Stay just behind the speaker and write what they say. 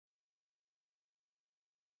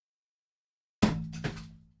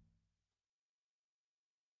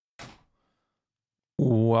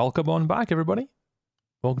Welcome on back, everybody.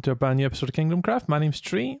 Welcome to a brand new episode of Kingdomcraft. My name's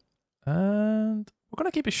Tree, and we're going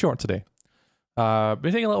to keep it short today.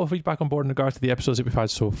 Been taking a little feedback on board in regards to the episodes that we've had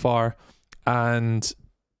so far, and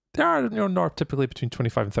they are, not typically between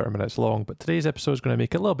 25 and 30 minutes long, but today's episode is going to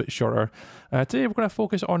make it a little bit shorter. Today we're going to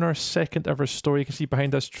focus on our second ever story. You can see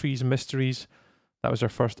behind us, Trees and Mysteries. That was our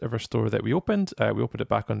first ever store that we opened. We opened it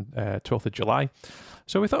back on 12th of July.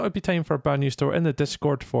 So we thought it would be time for a brand new store. In the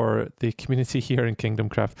Discord for the community here in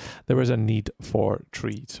Kingdomcraft, there was a need for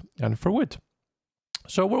trees and for wood.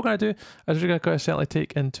 So what we're going to do is we're going to certainly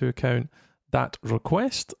take into account that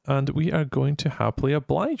request, and we are going to happily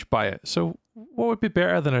oblige by it. So what would be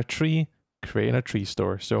better than a tree? Creating a tree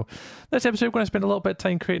store. So this episode we're going to spend a little bit of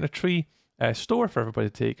time creating a tree store for everybody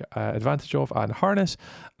to take advantage of and harness,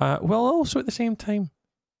 while also at the same time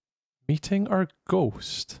meeting our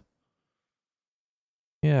ghost.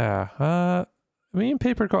 Yeah, me and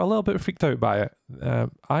Paper got a little bit freaked out by it.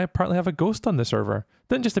 I apparently have a ghost on the server.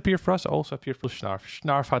 Didn't just appear for us, it also appeared for Snarf.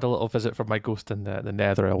 Snarf had a little visit from my ghost in the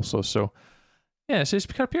nether also, so yeah, so it's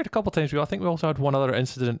appeared a couple times. I think we also had one other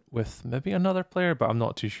incident with maybe another player, but I'm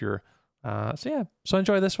not too sure. So yeah, so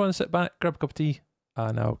enjoy this one, sit back, grab a cup of tea,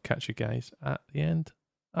 and I'll catch you guys at the end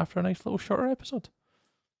after a nice little shorter episode.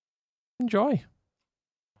 Enjoy.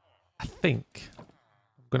 I think I'm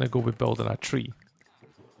going to go with building a tree.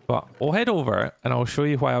 But I'll head over and I'll show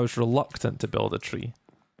you why I was reluctant to build a tree.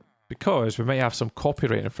 Because we might have some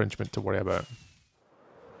copyright infringement to worry about.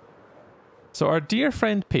 So our dear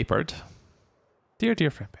friend Papered, dear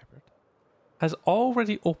friend Papered, has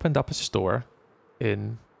already opened up a store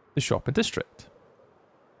in the shopping district.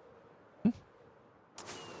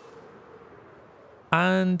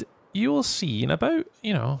 And you will see in about,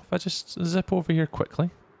 if I just zip over here quickly.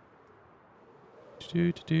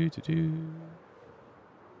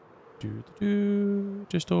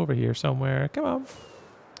 Just over here somewhere. Come on.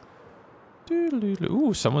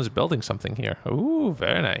 Ooh, someone's building something here. Ooh,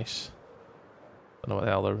 very nice. Don't know what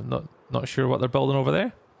the hell they're not sure what they're building over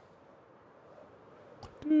there.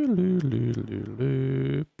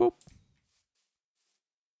 Boop.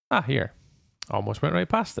 Ah, here. Almost went right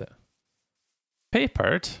past it.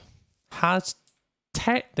 Papered has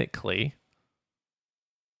technically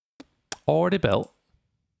already built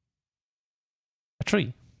a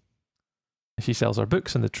tree. She sells her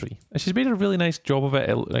books in the tree. And she's made a really nice job of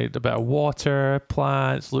it. Like a bit of water,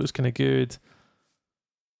 plants, looks kind of good.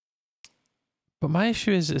 But my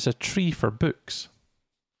issue is it's a tree for books.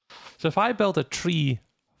 So if I build a tree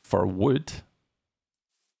for wood,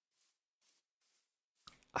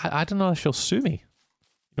 I don't know if she'll sue me.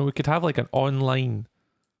 We could have like an online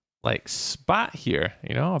spat here,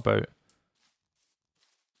 about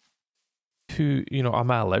who, am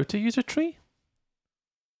I allowed to use a tree?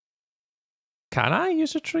 Can I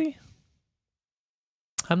use a tree?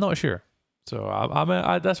 I'm not sure. So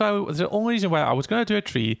that's why the only reason why I was going to do a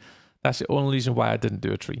tree. That's the only reason why I didn't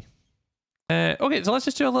do a tree. Okay, so let's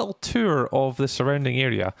just do a little tour of the surrounding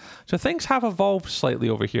area. So things have evolved slightly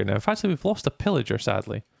over here now. In fact, we've lost a pillager,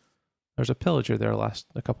 sadly. There's a pillager there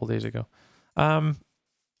a couple of days ago.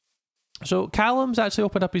 So Callum's actually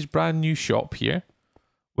opened up his brand new shop here.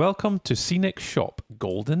 Welcome to Scenic Shop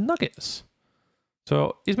Golden Nuggets.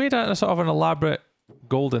 So he's made a sort of an elaborate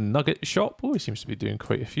golden nugget shop. Oh, he seems to be doing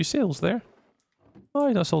quite a few sales there. Oh,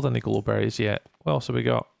 he's not sold any glowberries yet. What else have we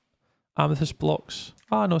got? Amethyst blocks.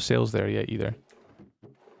 Ah, no sales there yet either.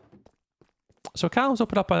 So Callum's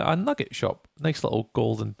opened up a nugget shop. Nice little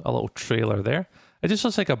a little trailer there. It just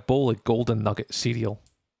looks like a bowl of golden nugget cereal.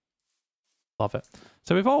 Love it.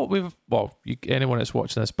 So anyone that's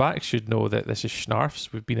watching this back should know that this is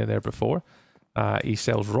Snarf's. We've been in there before. He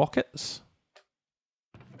sells rockets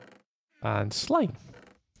and slime.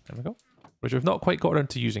 There we go. Which we've not quite got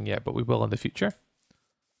around to using yet, but we will in the future.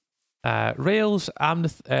 Rails,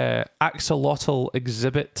 axolotl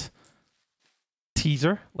exhibit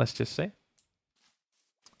teaser, let's just say.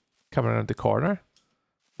 Coming around the corner.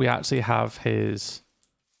 We actually have his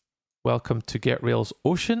welcome to Get Rails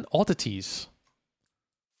Ocean Oddities.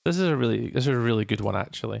 This is a really good one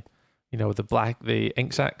actually. The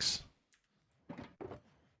ink sacs,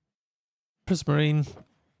 prismarine,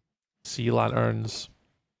 sea lanterns,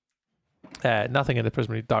 nothing in the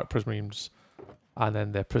prismarine, dark prismarines, and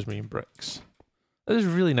then the prismarine bricks. This is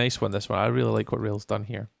a really nice one. This one, I really like what Rails done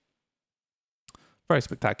here. Very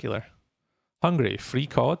spectacular. Hungry, free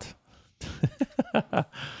cod.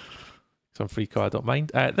 Some free cod, I don't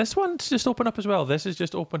mind. This one's just opened up as well. This is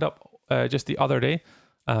just opened up just the other day.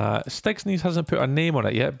 Stigsneys hasn't put a name on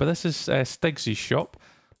it yet, but this is Stigsy's shop.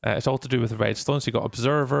 It's all to do with redstone. So you got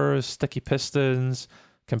observers, sticky pistons,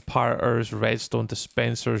 comparators, redstone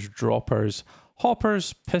dispensers, droppers,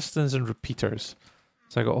 hoppers, pistons, and repeaters.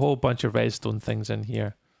 So I got a whole bunch of redstone things in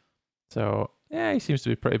here. So yeah, he seems to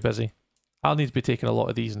be pretty busy. I'll need to be taking a lot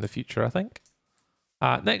of these in the future, I think.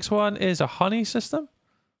 Next one is a honey system.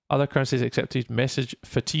 Other currencies accepted. Message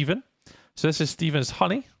for Steven. So this is Steven's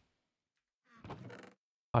honey.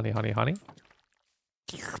 Honey, honey, honey.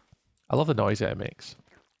 I love the noise that it makes.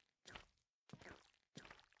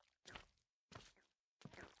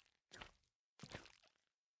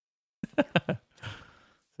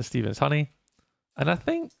 So Steven's honey. And I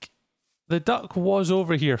think the duck was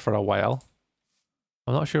over here for a while.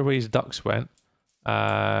 I'm not sure where his ducks went.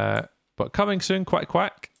 But coming soon, quack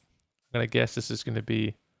quack. I'm going to guess this is going to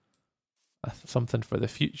be something for the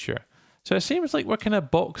future. So it seems like we're kind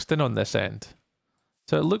of boxed in on this end.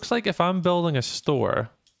 So it looks like if I'm building a store,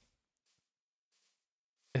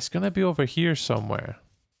 it's going to be over here somewhere.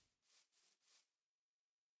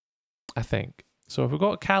 I think. So if we've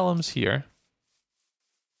got Callum's here,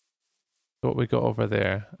 what we got over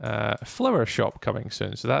there? Flower shop coming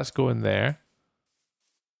soon. So that's going there.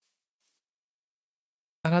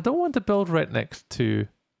 And I don't want to build right next to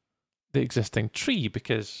the existing tree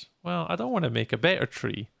because, well, I don't want to make a better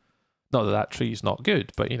tree. Not that that tree is not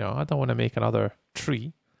good, but, you know, I don't want to make another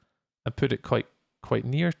tree and put it quite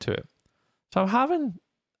near to it. So I'm having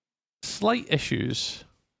slight issues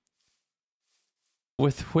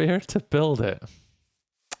with where to build it.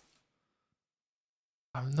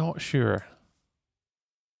 I'm not sure.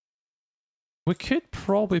 We could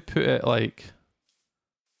probably put it like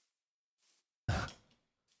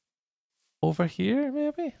over here,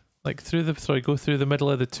 maybe? Like through the, sorry, go through the middle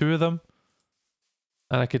of the two of them.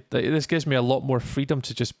 And I could, this gives me a lot more freedom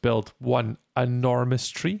to just build one enormous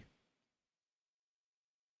tree.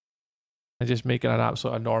 And just make it an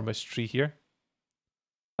absolute enormous tree here.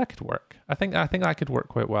 That could work. I think that could work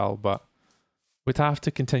quite well, but we'd have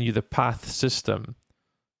to continue the path system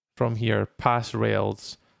from here, past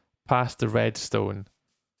rails, past the redstone,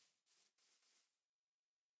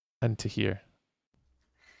 into here.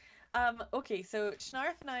 Okay, so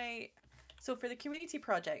Schnarf and I, so for the community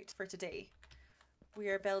project for today, we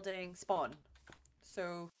are building spawn.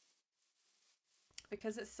 So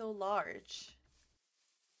because it's so large,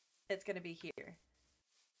 it's going to be here.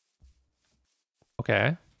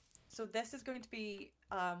 Okay. So this is going to be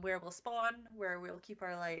where we'll spawn, where we'll keep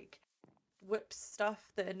our like whips stuff.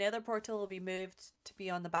 The nether portal will be moved to be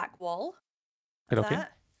on the back wall. Okay.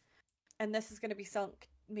 That. And this is going to be sunk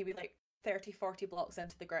maybe like 30, 40 blocks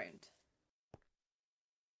into the ground.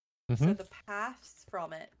 So the paths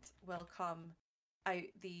from it will come out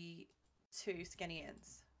the two skinny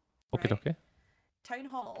ends. Okay, right? okay. Town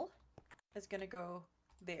hall is going to go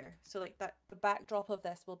there. So like that, the backdrop of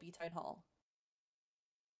this will be town hall.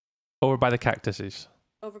 Over by the cactuses.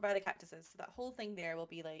 Over by the cactuses. So that whole thing there will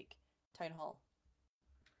be like town hall.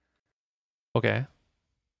 Okay.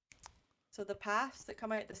 So the paths that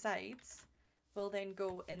come out the sides will then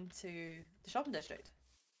go into the shopping district.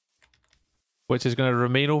 Which is going to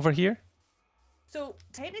remain over here? So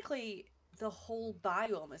technically, the whole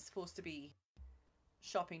biome is supposed to be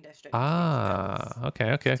shopping district.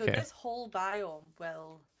 Okay. So this whole biome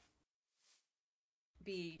will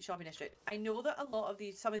be shopping district. I know that a lot of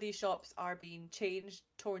these, some of these shops are being changed,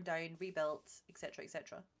 torn down, rebuilt, etc.,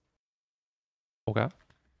 etc. Okay.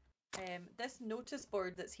 This notice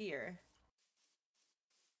board that's here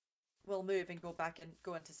will move and go back and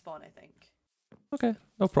go into spawn, I think. Okay,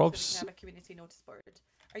 no probs. So we can have a community notice board.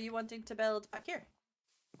 Are you wanting to build back here?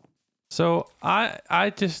 So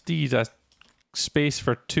I just need a space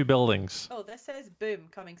for 2 buildings. Oh, this says boom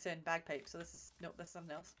coming soon, bagpipe. So this is, no, this is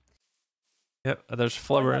something else. Yep, and there's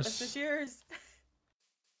flowers. This is yours.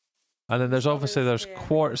 And then there's obviously there's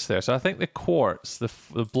quartz there. So I think the quartz, the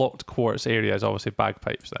blocked quartz area is obviously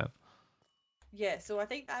bagpipes then. Yeah, so I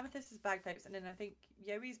think amethyst is bagpipes, and then I think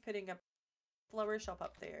Yowi's putting a flower shop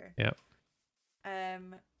up there. Yep.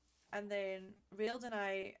 And then Railed and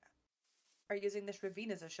I are using this ravine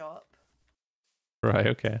as a shop. Right,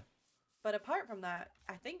 okay. But apart from that,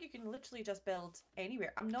 I think you can literally just build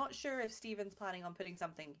anywhere. I'm not sure if Steven's planning on putting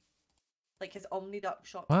something like his Omniduck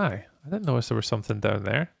shop. Why? I didn't notice there was something down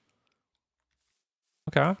there.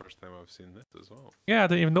 Okay. First time I've seen this as well. Yeah, I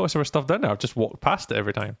didn't even notice there was stuff down there. I've just walked past it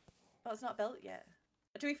every time. Well, it's not built yet.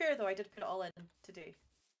 To be fair though, I did put it all in today.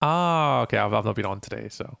 Ah, okay. I've not been on today,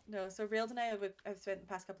 so. No, so Railed and I have spent the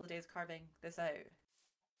past couple of days carving this out.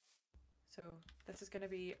 So this is going to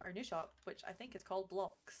be our new shop, which I think is called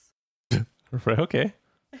Blocks. Right, okay.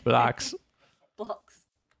 Relax. Blocks.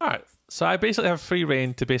 Alright, so I basically have free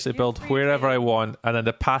reign to basically build wherever I want, and then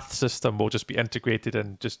the path system will just be integrated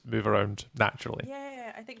and just move around naturally.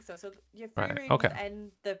 Yeah, I think so. So you have free reign okay.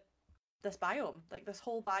 within the this biome. Like this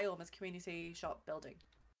whole biome is community shop building.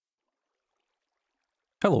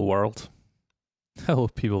 Hello, world. Hello,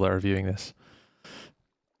 people that are viewing this.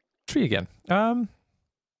 Tree again. Now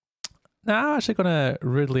I'm actually going to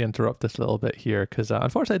rudely interrupt this a little bit here because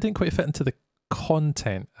unfortunately it didn't quite fit into the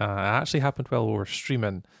content. It actually happened while we were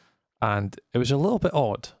streaming and it was a little bit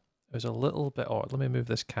odd. It was a little bit odd. Let me move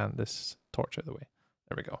this torch out of the way.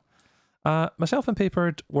 There we go. Myself and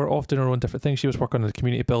Papered were off doing our own different things. She was working on the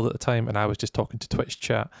community build at the time and I was just talking to Twitch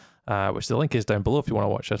chat, which the link is down below if you want to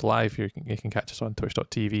watch us live. You can catch us on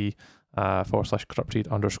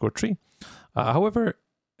twitch.tv/corrupted_tree. However,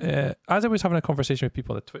 as I was having a conversation with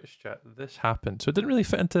people in the Twitch chat, this happened. So it didn't really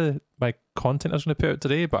fit into my content I was going to put out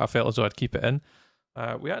today, but I felt as though I'd keep it in.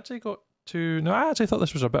 We actually got to... No, I actually thought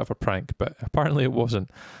this was a bit of a prank, but apparently it wasn't.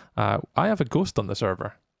 I have a ghost on the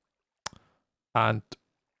server. And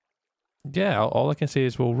yeah, all I can say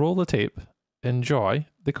is we'll roll the tape, enjoy.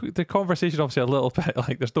 The conversation obviously a little bit,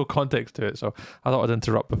 like there's no context to it, so I thought I'd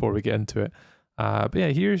interrupt before we get into it. But yeah,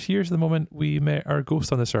 here's the moment we met our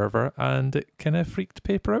ghost on the server and it kind of freaked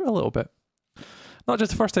Paper out a little bit. Not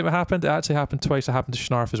just the first time it happened, it actually happened twice. It happened to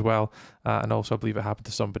Schnarf as well. And also I believe it happened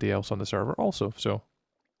to somebody else on the server also. So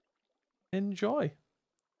enjoy.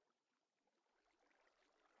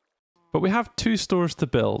 But we have 2 stores to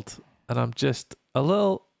build and I'm just a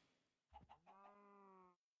little...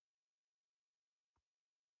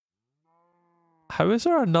 How is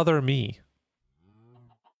there another me?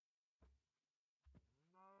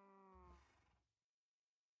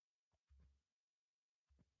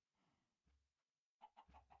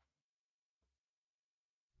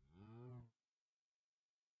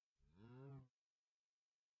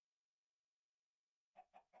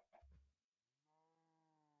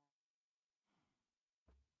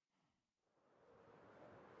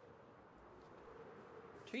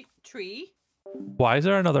 Tree? Why is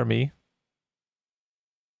there another me?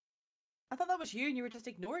 I thought that was you and you were just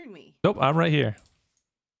ignoring me. Nope, I'm right here.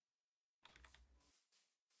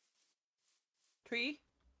 Tree?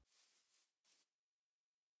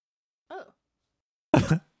 Oh.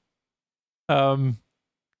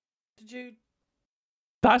 Did you...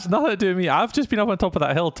 That's nothing to do with me. I've just been up on top of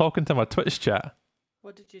that hill talking to my Twitch chat.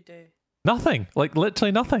 What did you do? Nothing. Like,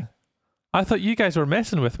 literally nothing. I thought you guys were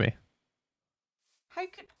messing with me. How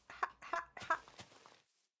could...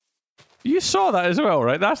 You saw that as well,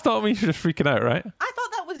 right? That's not me just freaking out, right? I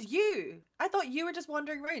thought that was you. I thought you were just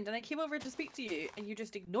wandering around and I came over to speak to you and you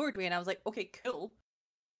just ignored me and I was like, okay, cool.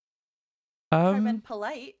 I'm in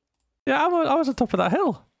polite. Yeah, I was on top of that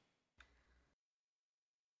hill.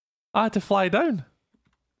 I had to fly down.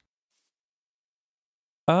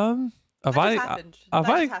 Have I happened.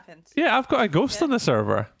 Yeah, I've got a ghost on the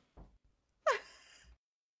server.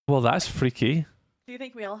 Well, that's freaky. Do you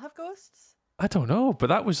think we all have ghosts? I don't know, but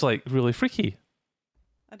that was like really freaky.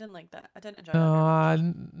 I didn't like that. I didn't enjoy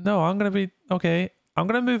that. No, I'm gonna be okay. I'm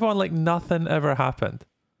gonna move on like nothing ever happened.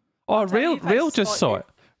 Oh, Rail just saw it.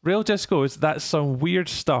 Rail just goes, that's some weird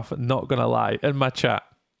stuff, not gonna lie, in my chat.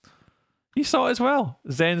 He saw it as well.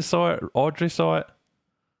 Zen saw it, Audrey saw it.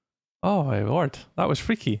 Oh my lord, that was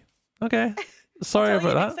freaky. Okay. Sorry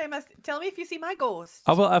about that. Tell me if you see my ghost.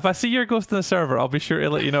 Oh, well, if I see your ghost in the server, I'll be sure to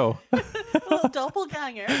let you know. Little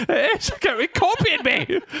doppelganger. It's like copying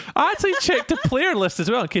me. I actually checked the player list as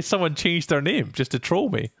well in case someone changed their name just to troll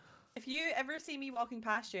me. If you ever see me walking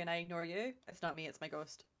past you and I ignore you, it's not me, it's my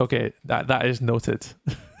ghost. Okay, that is noted.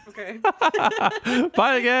 Okay.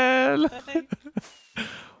 Bye again. Bye.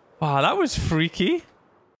 Wow, that was freaky.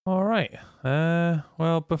 All right.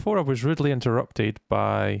 Well, before I was rudely interrupted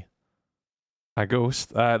by a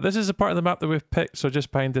ghost, this is a part of the map that we've picked. So just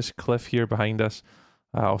behind this cliff here behind us,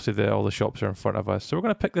 obviously all the shops are in front of us. So we're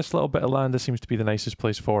going to pick this little bit of land. This seems to be the nicest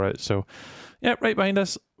place for it. So yeah, right behind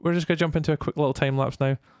us. We're just going to jump into a quick little time lapse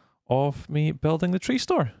now of me building the tree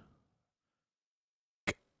store.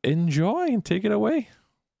 Enjoy and take it away.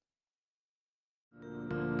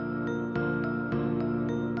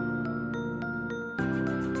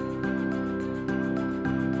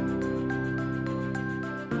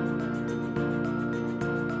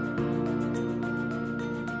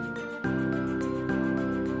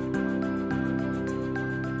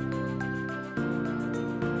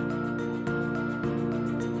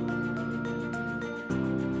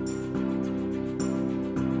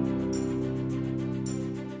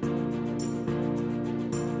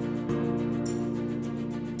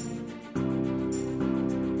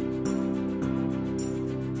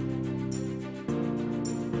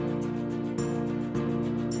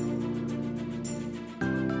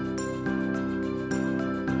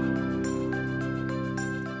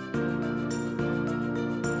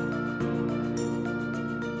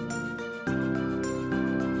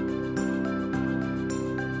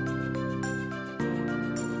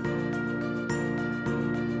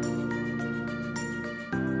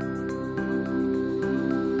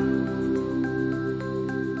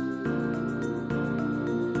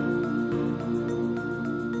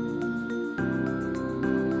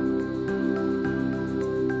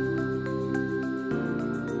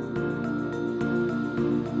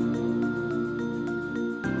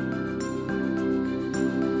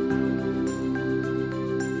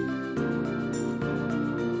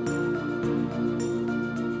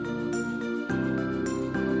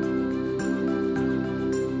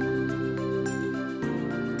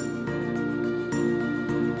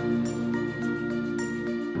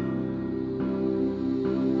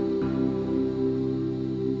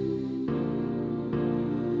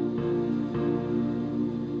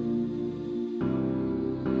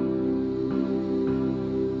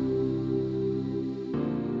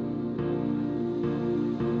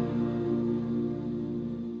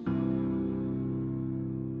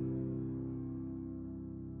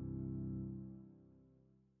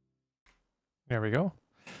 There we go.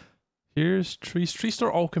 Here's tree store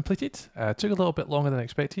all completed. Took a little bit longer than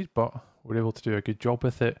expected, but we're able to do a good job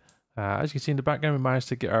with it. As you can see in the background, we managed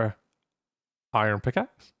to get our iron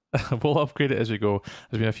pickaxe. We'll upgrade it as we go.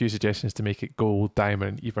 There's been a few suggestions to make it gold,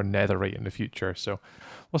 diamond, even netherite in the future. So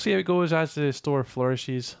we'll see how it goes as the store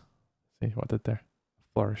flourishes. See what I did there?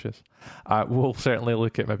 Flourishes. We'll certainly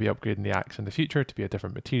look at maybe upgrading the axe in the future to be a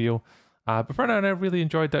different material. But for now, I really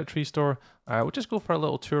enjoyed that tree store. We'll just go for a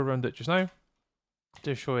little tour around it just now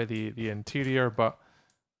to show you the interior, but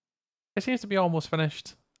it seems to be almost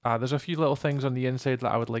finished. There's a few little things on the inside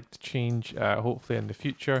that I would like to change, hopefully in the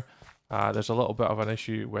future. There's a little bit of an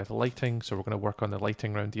issue with lighting, so we're going to work on the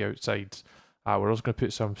lighting around the outsides. We're also going to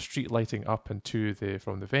put some street lighting up into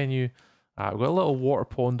from the venue. We've got a little water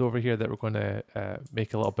pond over here that we're going to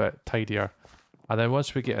make a little bit tidier. And then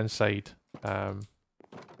once we get inside,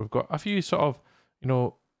 we've got a few sort of,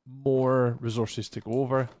 more resources to go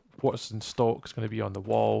over. What's in stock is going to be on the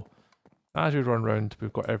wall. As we run around,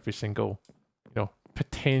 we've got every single,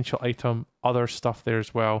 potential item, other stuff there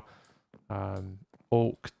as well.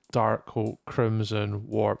 Oak, dark oak, crimson,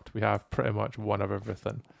 warped. We have pretty much one of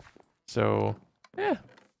everything. So, yeah.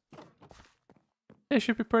 It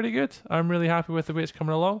should be pretty good. I'm really happy with the way it's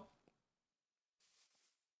coming along.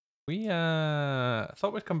 We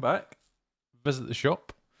thought we'd come back, visit the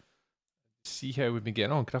shop, see how we've been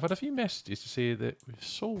getting on, because I've had a few messages to say that we've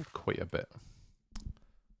sold quite a bit.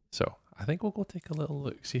 So I think we'll go take a little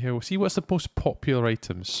look, see what's the most popular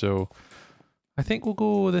items. So I think we'll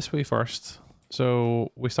go this way first.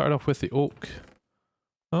 So we started off with the oak.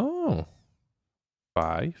 Oh,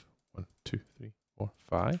 5. 1, 2, 3, 4,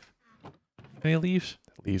 5. Any leaves?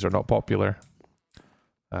 Leaves are not popular.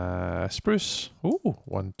 Spruce. Oh,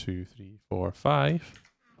 1, 2, 3, 4, 5.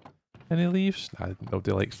 Any leaves? Nah,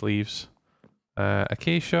 nobody likes leaves.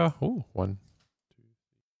 Acacia. Oh, 1, 2, 3,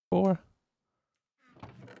 4.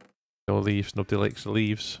 No leaves. Nobody likes the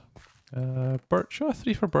leaves. Birch. Oh,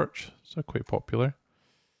 3 for birch. So quite popular.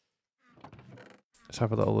 Let's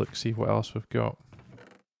have a little look, see what else we've got.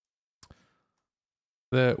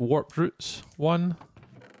 The warped roots, 1.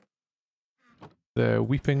 The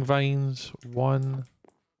weeping vines, 1.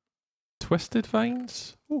 Twisted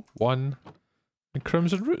vines, 1. And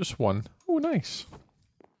crimson roots, 1. Oh, nice.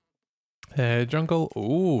 Jungle.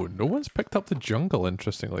 Oh, no one's picked up the jungle,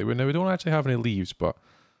 interestingly. Now, we don't actually have any leaves, but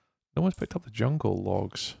no one's picked up the jungle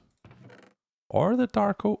logs. Or the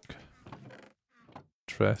dark oak.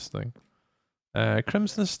 Interesting.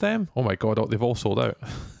 Crimson stem. Oh my god, they've all sold out.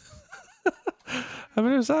 How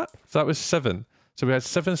many was that? So that was 7. So we had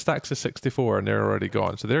 7 stacks of 64 and they're already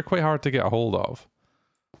gone. So they're quite hard to get a hold of.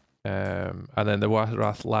 And then the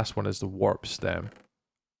last one is the warp stem.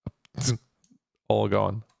 All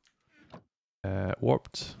gone.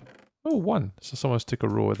 Warped. Oh, 1. So someone's took a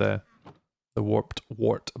row of the warped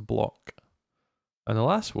wart block. And the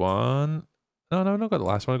last one... No, I've not got the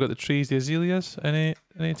last one. I've got the trees, the azaleas. Any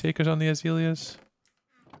takers on the azaleas?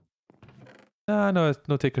 Nah, no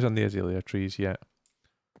takers on the azalea trees yet.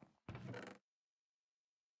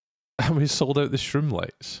 And we sold out the shroom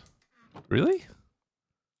lights. Really?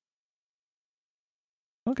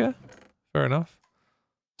 Okay, fair enough.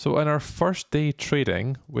 So in our first day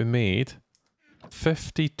trading, we made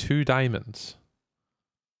 52 diamonds.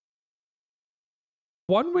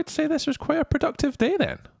 One would say this was quite a productive day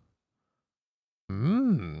then.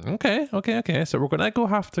 Okay. So we're going to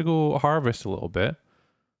have to go harvest a little bit.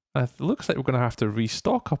 And it looks like we're going to have to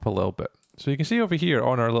restock up a little bit. So you can see over here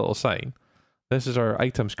on our little sign, this is our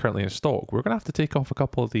items currently in stock. We're going to have to take off a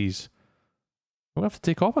couple of these. We're going to have to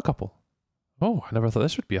take off a couple. Oh, I never thought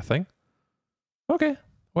this would be a thing. Okay,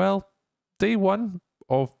 well, day 1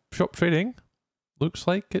 of shop trading looks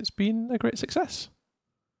like it's been a great success.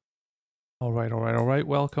 All right.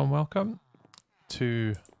 Welcome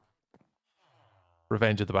to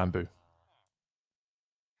Revenge of the Bamboo.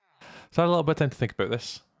 So I had a little bit of time to think about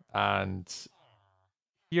this, and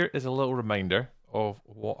here is a little reminder of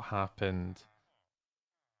what happened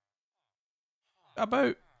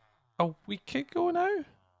about a week ago now.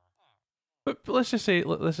 But let's just say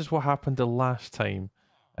this is what happened the last time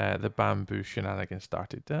the bamboo shenanigans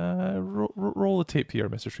started. Roll the tape here,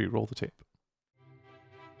 Mr. Tree. Roll the tape.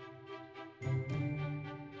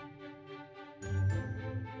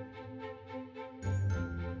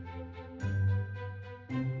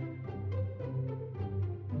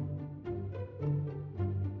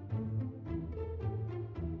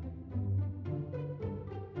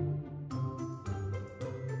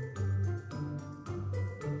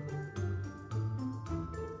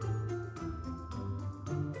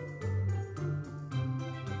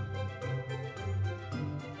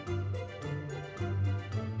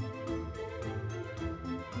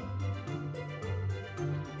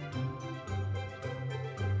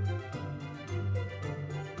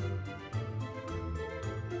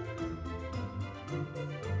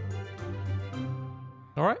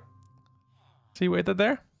 All right. See what I did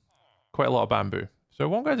there? Quite a lot of bamboo. So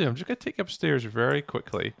what I'm going to do, I'm just going to take you upstairs very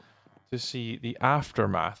quickly to see the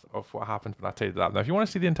aftermath of what happened when I tidied that up. Now, if you want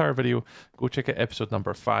to see the entire video, go check out episode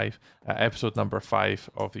number 5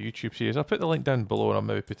 of the YouTube series. I'll put the link down below, and I'll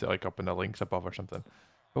maybe put it like up in the links above or something.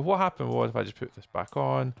 But what happened was, if I just put this back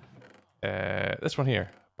on, this one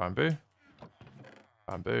here, bamboo,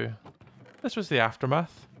 bamboo. This was the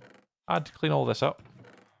aftermath. I had to clean all this up.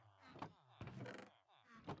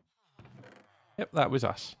 Yep, that was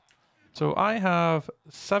us. So I have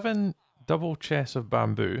 7 double chests of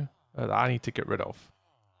bamboo that I need to get rid of.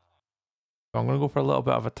 So I'm going to go for a little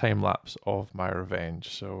bit of a time lapse of my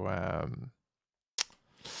revenge. So,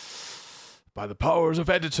 by the powers of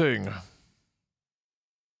editing,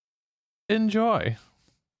 enjoy.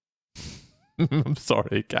 I'm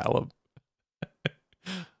sorry, Callum.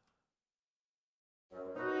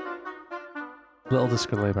 Little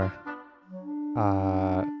disclaimer.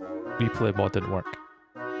 Replay mod didn't work.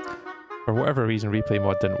 For whatever reason, replay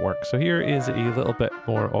mod didn't work. So here is a little bit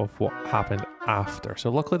more of what happened after.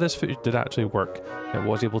 So luckily this footage did actually work. It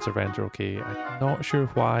was able to render okay. I'm not sure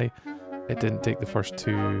why it didn't take the first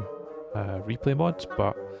 2 replay mods,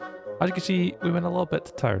 but as you can see, we went a little bit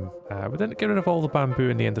to town. We didn't get rid of all the bamboo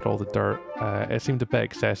in the end, all the dirt. It seemed a bit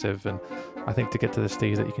excessive, and I think to get to the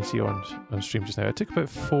stage that you can see on stream just now, it took about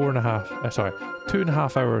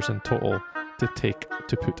 2.5 hours in total to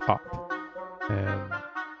put up.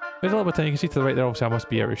 There's a little bit of time. You can see to the right there, obviously I must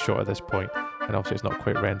be out of shot at this point, and obviously it's not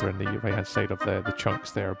quite rendering the right hand side of the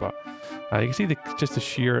chunks there, but you can see just the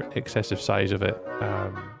sheer excessive size of it.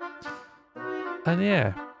 And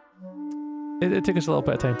yeah, it took us a little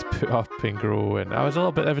bit of time to put up and grow, and I was a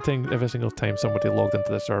little bit, every single time somebody logged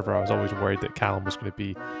into the server, I was always worried that Callum was going to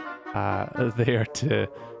be there to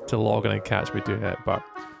log in and catch me doing it, but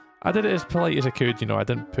I did it as polite as I could. You know, I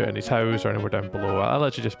didn't put in his house or anywhere down below. I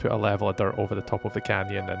literally just put a level of dirt over the top of the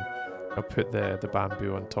canyon, and I put the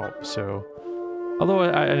bamboo on top. So, although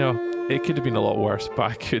I know it could have been a lot worse,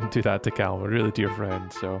 but I couldn't do that to Callum, a really dear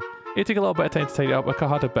friend. So it took a little bit of time to tidy up. I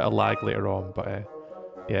had a bit of lag later on, but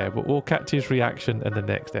yeah, but we'll catch his reaction in the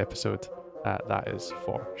next episode. That is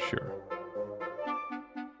for sure.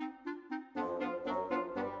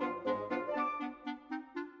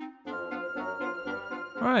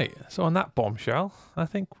 Right, so on that bombshell, I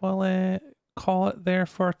think we'll call it there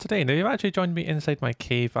for today. Now, you've actually joined me inside my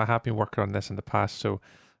cave. I have been working on this in the past, so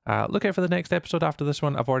look out for the next episode after this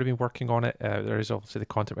one. I've already been working on it. There is obviously the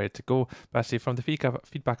content ready to go, but I see from the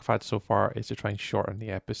feedback I've had so far is to try and shorten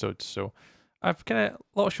the episodes. So I've kind of a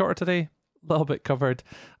little shorter today, a little bit covered.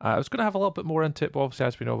 I was going to have a little bit more into it, but obviously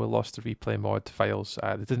as we know, we lost the replay mod files.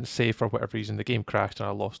 They didn't save for whatever reason. The game crashed and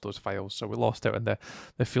I lost those files, so we lost out on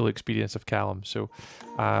the full experience of Callum. So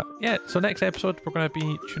yeah, so next episode we're going to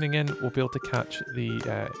be tuning in. We'll be able to catch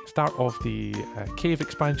the start of the cave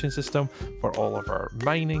expansion system for all of our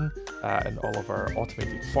mining and all of our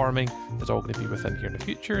automated farming. It's all going to be within here in the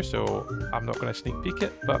future, so I'm not going to sneak peek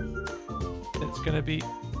it, but it's going to be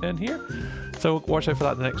in here. So watch out for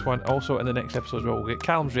that in the next one. Also in the next episode as well, we'll get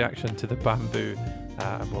Callum's reaction to the bamboo,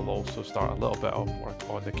 and we'll also start a little bit of work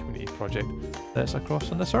on the community project that's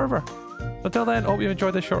across on the server. Until then, I hope you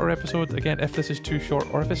enjoyed this shorter episode. Again, if this is too short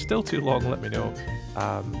or if it's still too long, let me know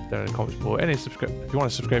down in the comments below. If you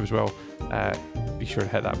want to subscribe as well, be sure to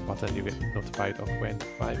hit that button. You'll get notified of when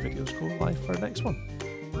my videos go live for the next one.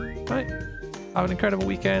 Right, have an incredible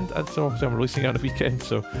weekend. And so obviously I'm releasing it on the weekend,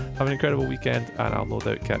 so have an incredible weekend, and I'll no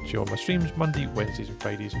doubt catch you on my streams Monday, Wednesdays and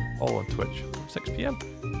Fridays, all on Twitch, 6 PM.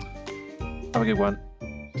 Have a good one.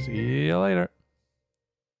 See you later.